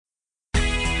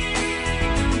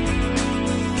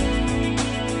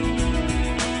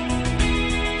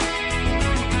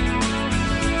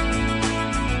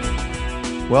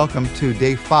Welcome to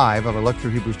day 5 of our look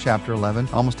through Hebrews chapter 11.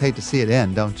 Almost hate to see it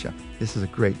end, don't you? This is a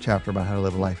great chapter about how to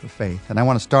live a life of faith. And I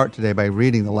want to start today by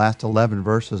reading the last 11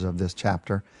 verses of this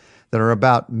chapter that are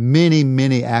about many,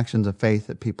 many actions of faith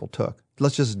that people took.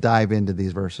 Let's just dive into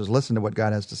these verses. Listen to what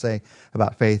God has to say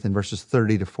about faith in verses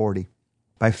 30 to 40.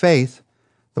 By faith,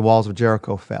 the walls of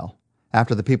Jericho fell,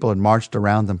 after the people had marched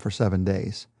around them for 7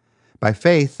 days. By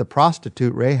faith, the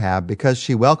prostitute Rahab, because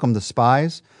she welcomed the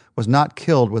spies, was not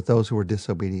killed with those who were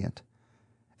disobedient.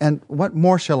 And what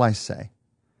more shall I say?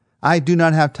 I do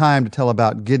not have time to tell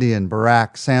about Gideon,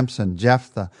 Barak, Samson,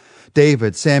 Jephthah,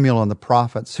 David, Samuel, and the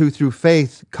prophets, who through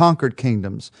faith conquered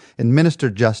kingdoms,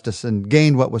 administered justice, and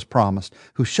gained what was promised,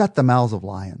 who shut the mouths of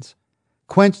lions,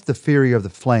 quenched the fury of the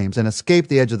flames, and escaped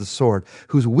the edge of the sword,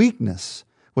 whose weakness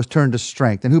was turned to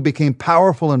strength, and who became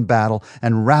powerful in battle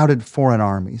and routed foreign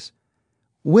armies.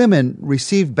 Women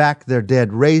received back their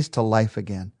dead, raised to life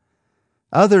again.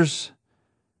 Others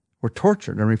were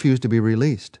tortured and refused to be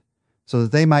released so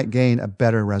that they might gain a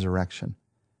better resurrection.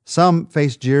 Some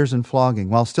faced jeers and flogging,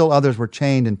 while still others were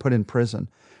chained and put in prison.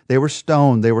 They were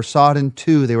stoned, they were sawed in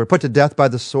two, they were put to death by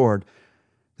the sword.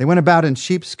 They went about in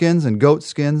sheepskins and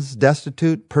goatskins,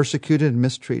 destitute, persecuted, and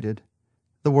mistreated.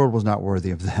 The world was not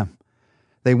worthy of them.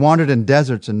 They wandered in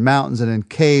deserts and mountains and in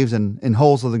caves and in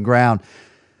holes of the ground.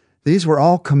 These were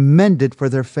all commended for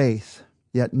their faith,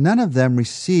 yet none of them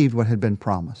received what had been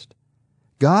promised.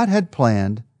 God had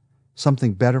planned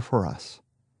something better for us,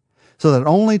 so that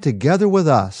only together with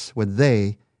us would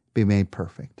they be made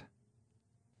perfect.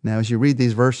 Now, as you read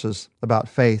these verses about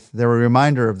faith, they're a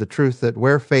reminder of the truth that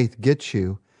where faith gets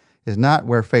you is not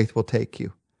where faith will take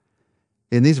you.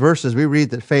 In these verses, we read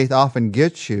that faith often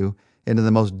gets you into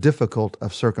the most difficult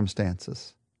of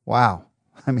circumstances. Wow.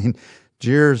 I mean,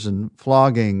 jeers and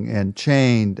flogging and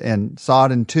chained and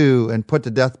sawed in two and put to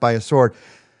death by a sword.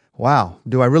 Wow.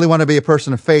 Do I really want to be a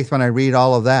person of faith when I read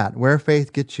all of that? Where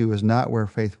faith gets you is not where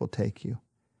faith will take you.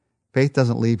 Faith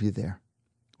doesn't leave you there.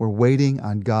 We're waiting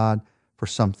on God for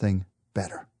something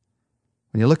better.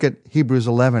 When you look at Hebrews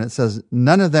 11, it says,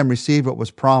 none of them received what was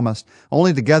promised.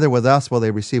 Only together with us will they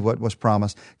receive what was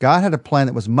promised. God had a plan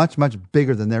that was much, much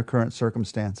bigger than their current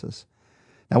circumstances.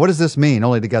 Now, what does this mean,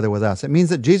 only together with us? It means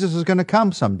that Jesus is going to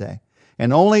come someday.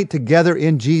 And only together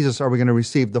in Jesus are we going to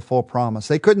receive the full promise.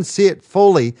 They couldn't see it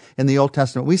fully in the Old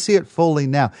Testament. We see it fully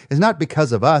now. It's not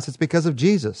because of us. It's because of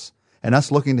Jesus and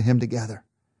us looking to Him together.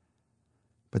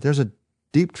 But there's a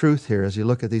deep truth here as you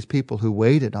look at these people who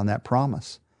waited on that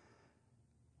promise.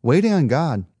 Waiting on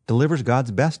God delivers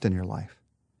God's best in your life.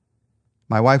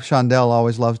 My wife, Shondell,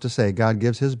 always loves to say, God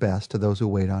gives His best to those who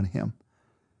wait on Him.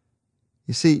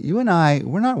 You see, you and I,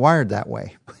 we're not wired that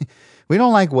way. We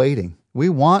don't like waiting. We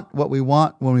want what we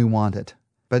want when we want it.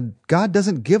 But God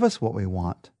doesn't give us what we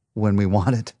want when we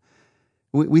want it.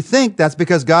 We think that's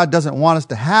because God doesn't want us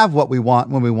to have what we want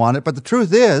when we want it. But the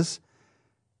truth is,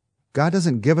 God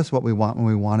doesn't give us what we want when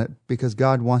we want it because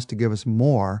God wants to give us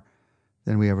more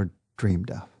than we ever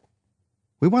dreamed of.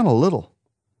 We want a little.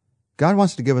 God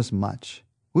wants to give us much.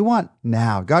 We want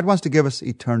now. God wants to give us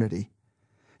eternity.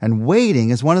 And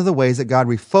waiting is one of the ways that God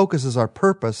refocuses our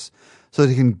purpose so that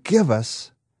He can give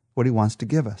us what He wants to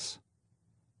give us.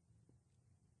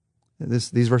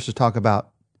 These verses talk about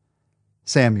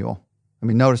Samuel. I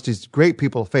mean, notice these great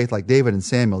people of faith like David and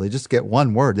Samuel, they just get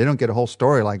one word. They don't get a whole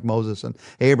story like Moses and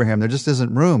Abraham. There just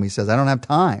isn't room. He says, I don't have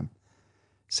time.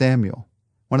 Samuel,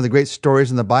 one of the great stories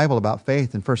in the Bible about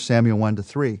faith in 1 Samuel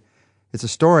 1-3. It's a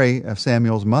story of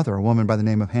Samuel's mother, a woman by the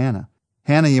name of Hannah.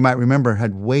 Hannah, you might remember,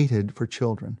 had waited for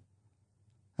children.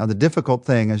 Now, the difficult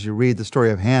thing as you read the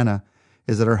story of Hannah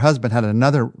is that her husband had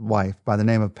another wife by the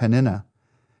name of Peninnah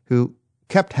who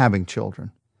kept having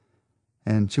children.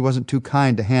 And she wasn't too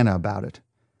kind to Hannah about it.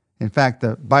 In fact,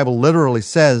 the Bible literally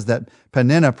says that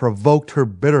Peninnah provoked her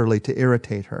bitterly to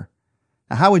irritate her.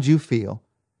 Now, how would you feel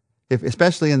if,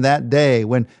 especially in that day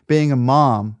when being a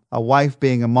mom, a wife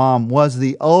being a mom, was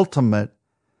the ultimate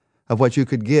of what you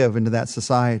could give into that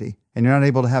society, and you're not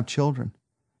able to have children,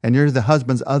 and you're the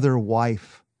husband's other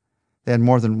wife? They had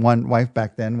more than one wife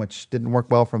back then, which didn't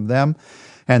work well from them,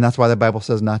 and that's why the Bible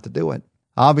says not to do it.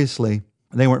 Obviously,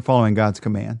 they weren't following God's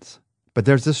commands. But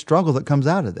there's this struggle that comes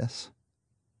out of this.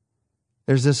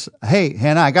 There's this, hey,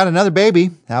 Hannah, I got another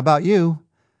baby. How about you?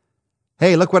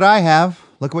 Hey, look what I have.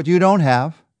 Look what you don't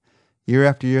have. Year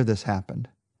after year, this happened.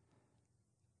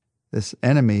 This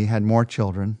enemy had more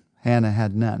children. Hannah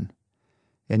had none.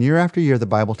 And year after year, the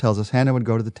Bible tells us Hannah would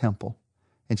go to the temple,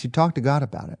 and she'd talk to God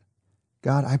about it.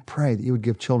 God, I pray that you would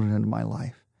give children into my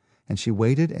life. And she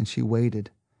waited and she waited.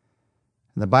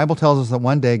 And the Bible tells us that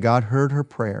one day God heard her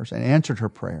prayers and answered her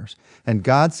prayers. And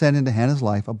God sent into Hannah's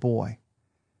life a boy.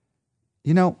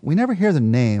 You know, we never hear the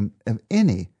name of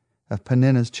any of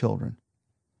Peninnah's children,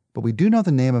 but we do know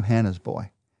the name of Hannah's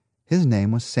boy. His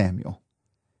name was Samuel.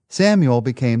 Samuel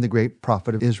became the great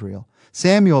prophet of Israel.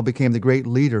 Samuel became the great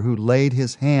leader who laid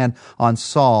his hand on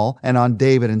Saul and on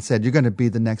David and said, "You're going to be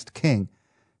the next king."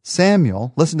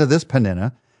 Samuel, listen to this,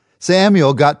 Peninnah,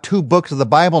 Samuel got 2 books of the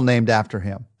Bible named after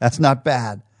him. That's not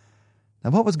bad. Now,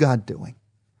 what was God doing?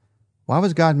 Why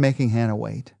was God making Hannah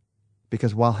wait?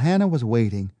 Because while Hannah was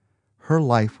waiting, her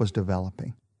life was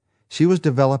developing. She was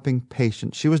developing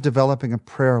patience. She was developing a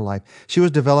prayer life. She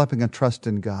was developing a trust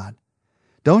in God.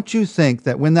 Don't you think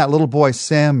that when that little boy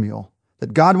Samuel,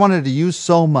 that God wanted to use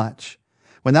so much,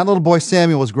 when that little boy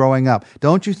Samuel was growing up,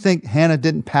 don't you think Hannah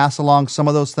didn't pass along some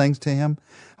of those things to him?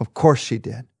 Of course she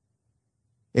did.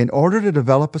 In order to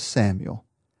develop a Samuel,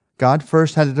 God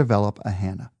first had to develop a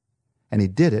Hannah, and he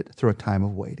did it through a time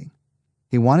of waiting.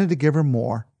 He wanted to give her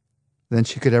more than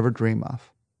she could ever dream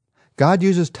of. God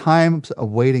uses times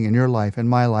of waiting in your life and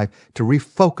my life to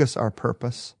refocus our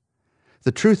purpose.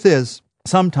 The truth is,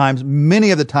 sometimes,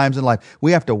 many of the times in life,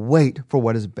 we have to wait for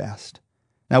what is best.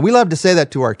 Now, we love to say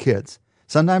that to our kids.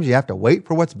 Sometimes you have to wait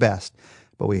for what's best,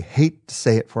 but we hate to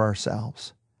say it for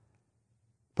ourselves.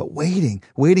 But waiting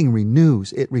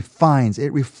renews, it refines,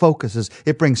 it refocuses,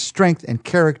 it brings strength and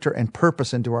character and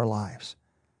purpose into our lives.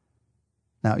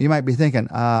 Now, you might be thinking,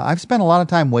 I've spent a lot of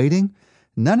time waiting.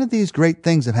 None of these great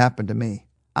things have happened to me.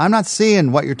 I'm not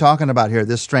seeing what you're talking about here,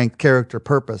 this strength, character,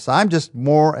 purpose. I'm just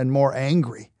more and more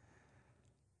angry.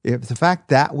 If the fact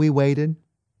that we waited,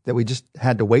 that we just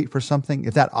had to wait for something,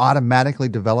 if that automatically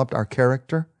developed our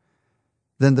character,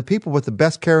 then the people with the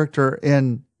best character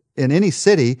in any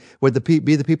city would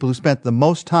be the people who spent the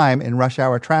most time in rush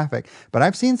hour traffic. But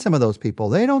I've seen some of those people.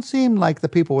 They don't seem like the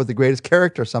people with the greatest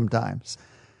character sometimes.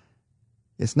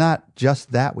 It's not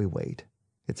just that we wait.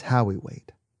 It's how we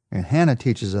wait. And Hannah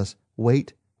teaches us,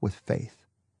 wait with faith.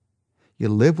 You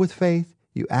live with faith,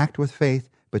 you act with faith,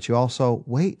 but you also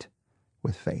wait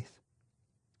with faith.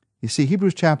 You see,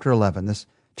 Hebrews chapter 11, this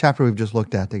chapter we've just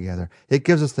looked at together, it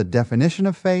gives us the definition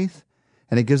of faith,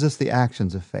 and it gives us the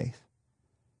actions of faith.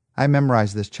 I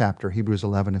memorized this chapter, Hebrews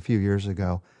 11, a few years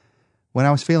ago, when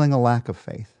I was feeling a lack of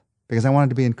faith, because I wanted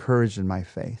to be encouraged in my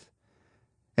faith.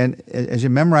 And as you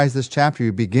memorize this chapter,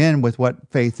 you begin with what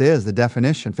faith is, the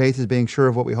definition. Faith is being sure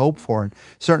of what we hope for and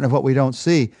certain of what we don't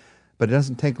see. But it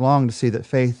doesn't take long to see that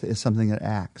faith is something that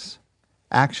acts.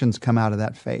 Actions come out of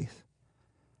that faith.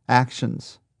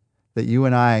 Actions that you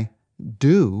and I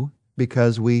do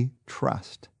because we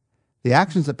trust. The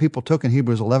actions that people took in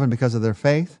Hebrews 11 because of their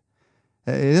faith,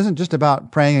 it isn't just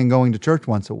about praying and going to church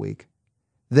once a week.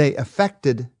 They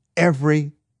affected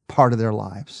every part of their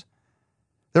lives.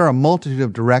 There are a multitude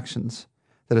of directions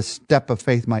that a step of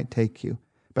faith might take you.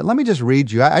 But let me just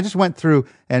read you. I just went through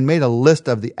and made a list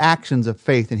of the actions of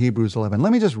faith in Hebrews 11.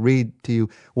 Let me just read to you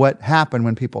what happened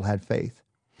when people had faith.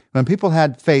 When people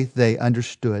had faith, they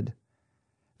understood,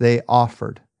 they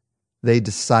offered, they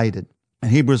decided. In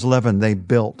Hebrews 11, they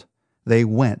built, they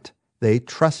went, they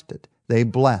trusted, they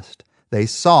blessed, they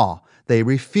saw, they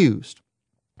refused.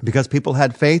 Because people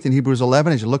had faith in Hebrews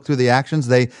 11, as you look through the actions,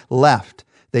 they left.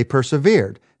 They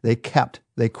persevered, they kept,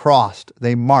 they crossed,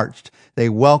 they marched, they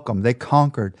welcomed, they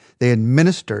conquered, they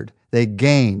administered, they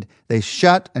gained, they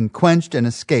shut and quenched and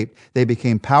escaped. They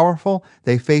became powerful,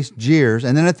 they faced jeers,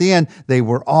 and then at the end, they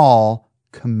were all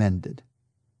commended.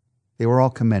 They were all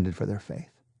commended for their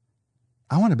faith.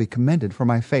 I want to be commended for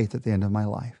my faith at the end of my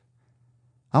life.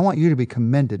 I want you to be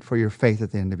commended for your faith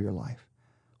at the end of your life.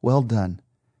 Well done,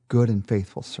 good and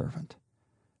faithful servant.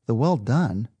 The well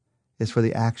done is for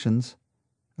the actions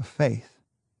of faith.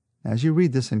 Now, as you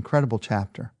read this incredible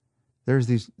chapter, there are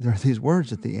these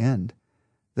words at the end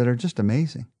that are just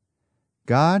amazing.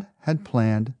 God had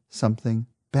planned something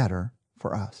better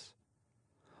for us.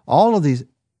 All of these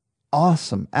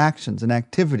awesome actions and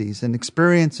activities and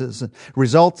experiences and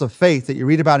results of faith that you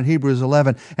read about in Hebrews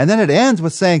 11, and then it ends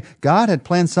with saying, God had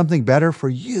planned something better for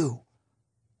you.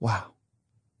 Wow.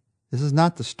 This is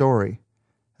not the story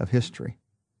of history.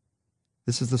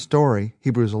 This is the story,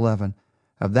 Hebrews 11,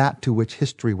 of that to which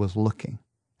history was looking.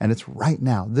 And it's right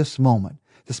now, this moment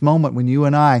when you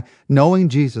and I, knowing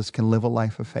Jesus, can live a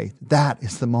life of faith. That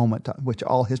is the moment to which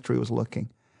all history was looking.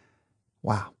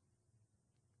 Wow.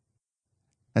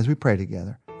 As we pray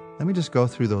together, let me just go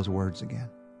through those words again,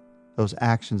 those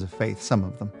actions of faith, some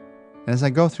of them. And as I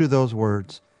go through those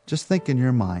words, just think in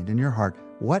your mind, in your heart,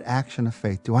 what action of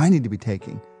faith do I need to be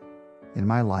taking in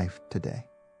my life today?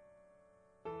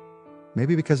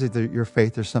 Maybe because of your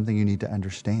faith, there's something you need to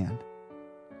understand.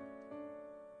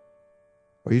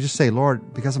 Or you just say,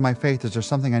 Lord, because of my faith, is there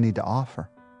something I need to offer?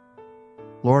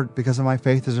 Lord, because of my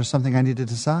faith, is there something I need to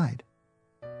decide?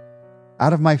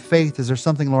 Out of my faith, is there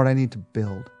something, Lord, I need to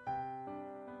build?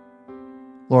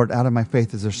 Lord, out of my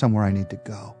faith, is there somewhere I need to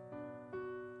go?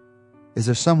 Is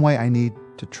there some way I need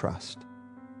to trust?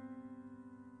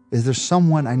 Is there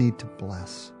someone I need to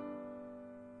bless?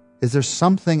 Is there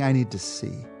something I need to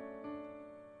see?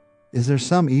 Is there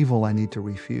some evil I need to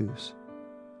refuse?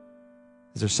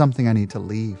 Is there something I need to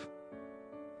leave?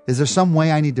 Is there some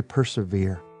way I need to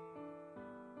persevere?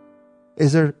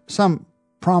 Is there some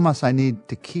promise I need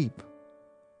to keep?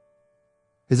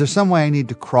 Is there some way I need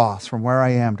to cross from where I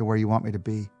am to where you want me to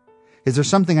be? Is there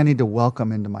something I need to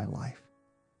welcome into my life?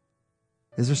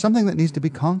 Is there something that needs to be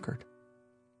conquered?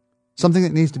 Something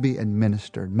that needs to be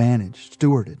administered, managed,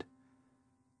 stewarded?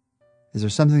 Is there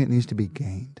something that needs to be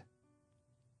gained?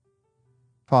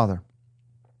 Father,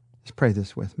 just pray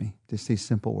this with me. Just these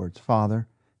simple words. Father,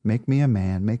 make me a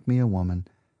man, make me a woman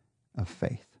of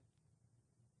faith.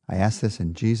 I ask this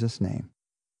in Jesus' name.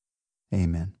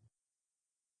 Amen.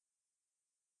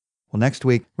 Well, next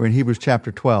week, we're in Hebrews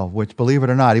chapter 12, which, believe it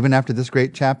or not, even after this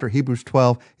great chapter, Hebrews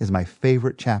 12 is my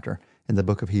favorite chapter in the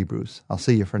book of Hebrews. I'll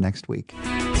see you for next week.